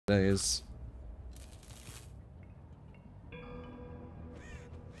days.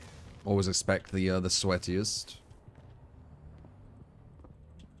 Always expect the sweatiest.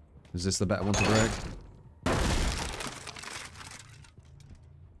 Is this the better one to break?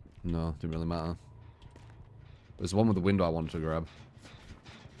 No, didn't really matter. There's one with the window I wanted to grab.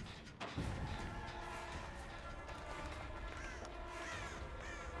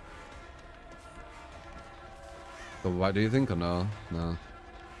 Go right, do you think, or no? No.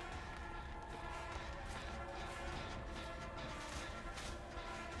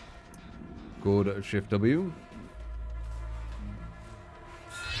 Good Shift W.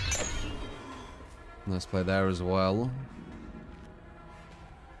 Let's play there as well.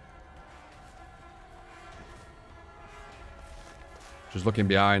 Just looking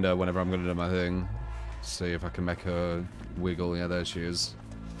behind her whenever I'm going to do my thing. See if I can make her wiggle. Yeah, there she is.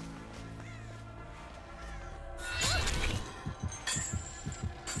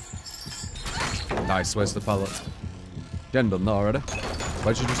 Nice, where's the pallet? Jen done that already.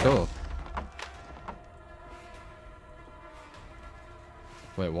 Where'd you just go?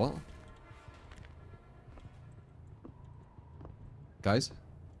 Wait, what? Guys?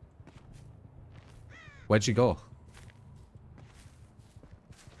 Where'd she go?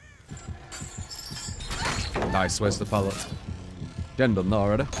 Nice, where's the pallet? Jen done that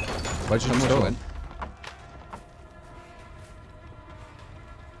already. Where'd you just go?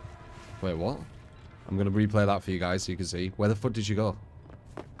 Wait, what? I'm gonna replay that for you guys so you can see. Where the fuck did you go?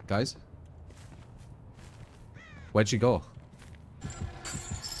 Guys? Where'd she go?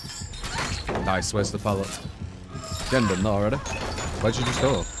 Nice, where's the pallet? Jen done that already. Where'd you just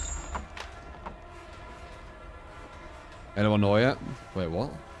go? Anyone know yet? Wait,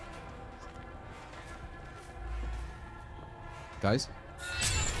 what? Guys?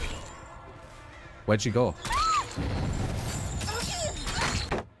 Where'd she go?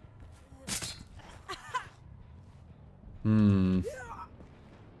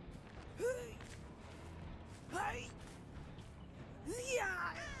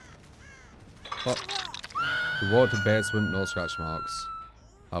 Oh. The water basement, no scratch marks.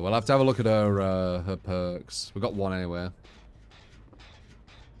 Oh, we'll have to have a look at her perks. We got one anyway.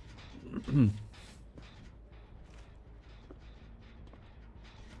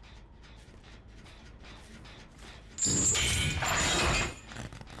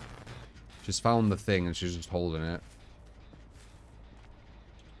 She's found the thing and she's just holding it.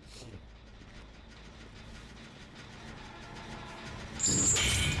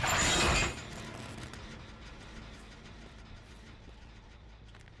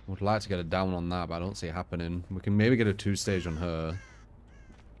 Would like to get it down on that, but I don't see it happening. We can maybe get a 2-stage on her.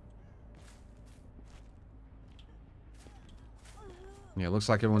 Yeah, it looks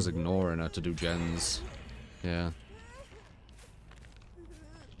like everyone's ignoring her to do gens. Yeah.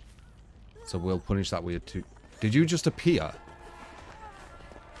 So we'll punish that with a 2. Did you just appear?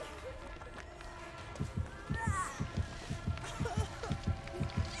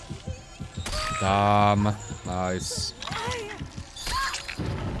 Damn. Nice.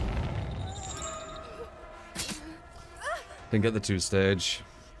 Didn't get the 2-stage.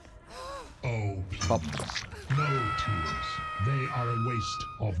 Oh, please. Pop. No tears. They are a waste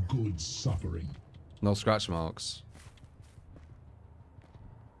of good suffering. No scratch marks.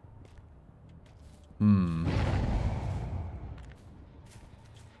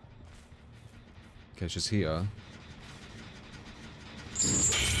 Okay, she's here.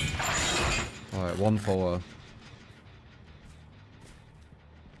 Alright, one for her.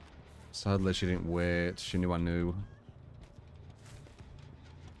 Sadly, she didn't wait. She knew I knew.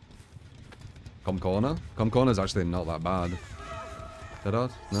 Com corner? Com corner's actually not that bad. Dead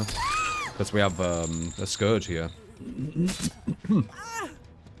hard? No. Because we have a scourge here.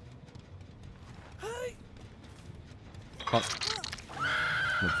 Pop.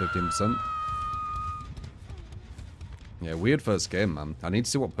 With 15%. Yeah, weird first game, man. I need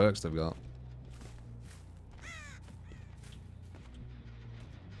to see what perks they've got.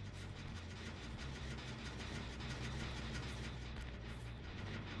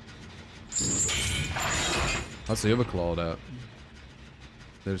 That's the other Claudette.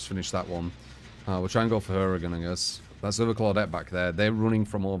 They just finished that one. We'll try and go for her again, I guess. That's the other Claudette back there. They're running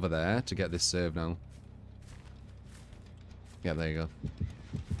from over there to get this save now. Yeah, there you go.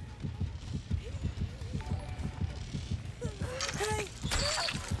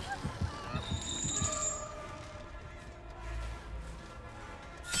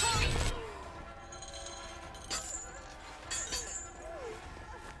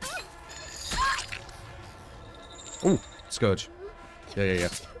 Ooh, Scourge. Yeah.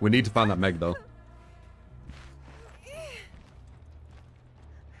 We need to find that Meg, though.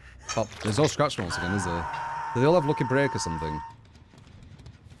 Oh, there's no scratch marks again, is there? Do they all have lucky break or something?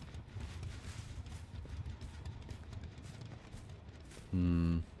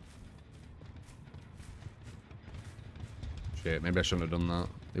 Shit, maybe I shouldn't have done that.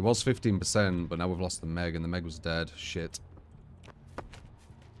 It was 15%, but now we've lost the Meg, and the Meg was dead. Shit.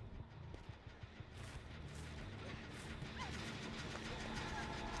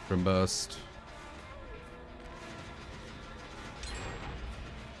 Grim Burst.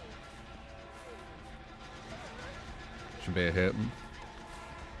 Should be a hit.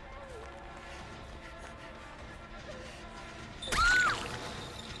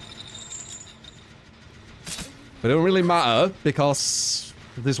 But it don't really matter, because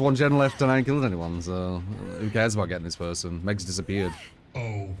there's one gen left and I ain't killed anyone, so who cares about getting this person? Meg's disappeared.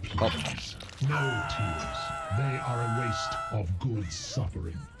 Oh, please. No tears. They are a waste of good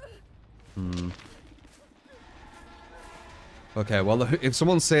suffering. Okay, well, if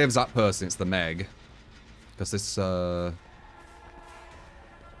someone saves that person, it's the Meg. Because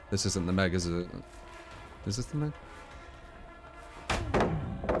this isn't the Meg, is it? Is this the Meg?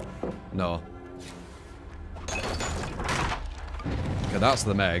 No. Okay, that's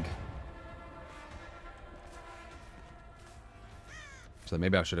the Meg. So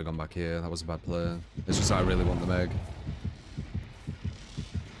maybe I should have gone back here. That was a bad play. It's just I really want the Meg.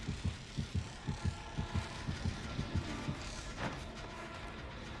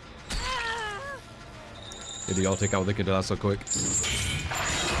 Idiotic how they could do that so quick.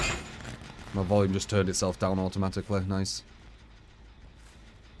 My volume just turned itself down automatically. Nice.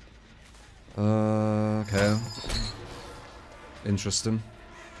 Okay. Interesting.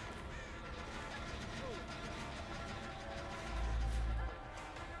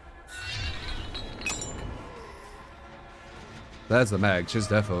 There's the Meg. She's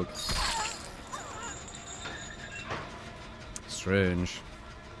defo. Strange.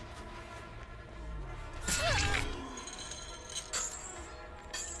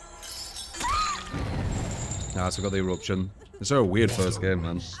 Ah, so we got the eruption. It's a weird first game,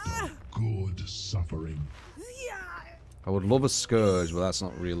 man. Good suffering. I would love a Scourge, but that's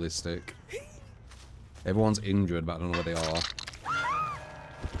not realistic. Everyone's injured, but I don't know where they are.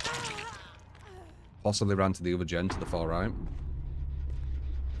 Possibly ran to the other gen to the far right.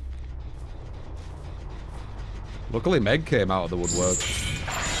 Luckily, Meg came out of the woodwork.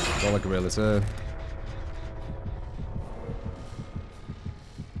 That's all I can really say.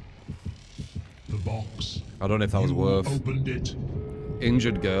 The box. I don't know if that was worth. Opened it.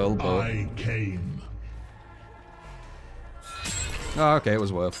 Injured girl, but. I came. Oh, okay, it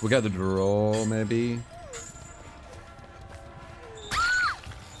was worth. We'll get the draw, maybe.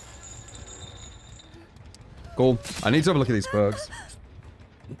 Cool. I need to have a look at these perks.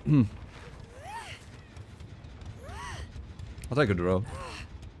 I'll take a draw.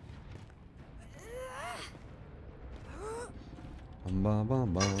 Bum,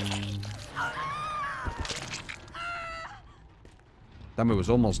 bum, bum. Damn, it was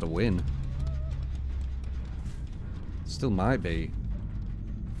almost a win. Still might be.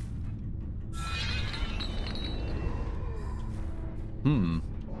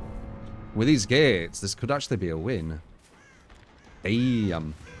 With these gates, this could actually be a win.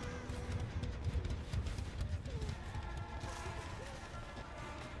 Damn.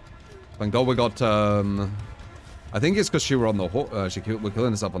 Thank God we got, I think it's because she were on the hook, we're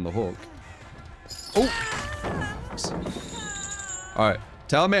killing herself on the hook. Oh! Alright,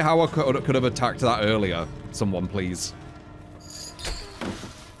 tell me how I could have attacked that earlier. Someone, please.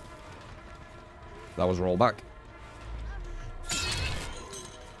 That was rollback.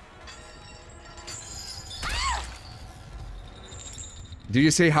 Do you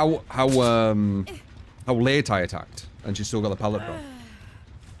see how late I attacked, and she still got the pallet drop?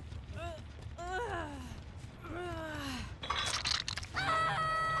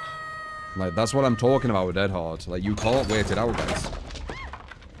 Like, that's what I'm talking about with Dead Hard. Like, you can't wait it out, guys.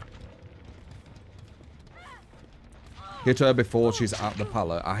 Hit her before she's at the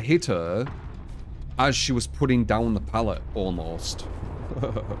pallet. I hit her as she was putting down the pallet, almost.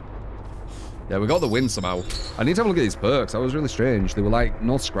 Yeah, we got the win somehow. I need to have a look at these perks. That was really strange. They were like,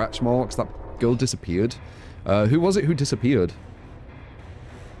 no scratch marks. That girl disappeared. Who was it who disappeared?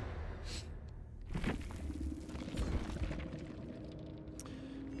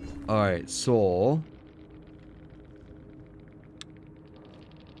 Alright, so...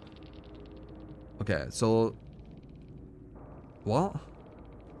 Okay, so... What?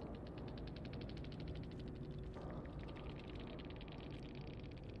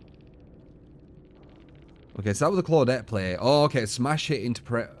 Okay, so that was a Claudette play. Oh, okay, smash it into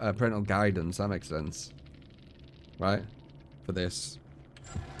parental guidance. That makes sense. Right? For this.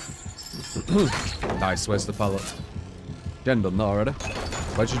 Nice, where's the pallet? Jen done that already.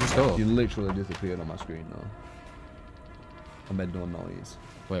 Where'd you just go? You literally disappeared on my screen now. I made no noise.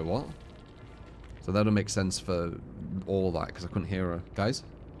 Wait, what? So that'll make sense for all that, because I couldn't hear her. Guys?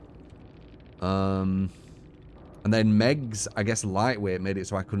 And then Meg's, I guess, lightweight made it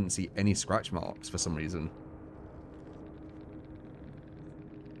so I couldn't see any scratch marks for some reason.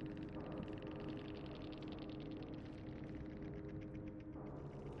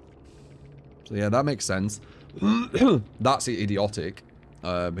 So yeah, that makes sense. That's idiotic,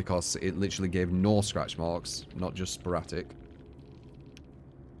 because it literally gave no scratch marks, not just sporadic.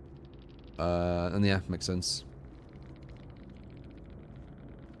 And yeah, makes sense.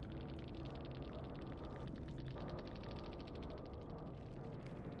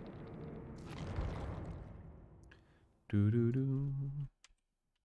 Do do do.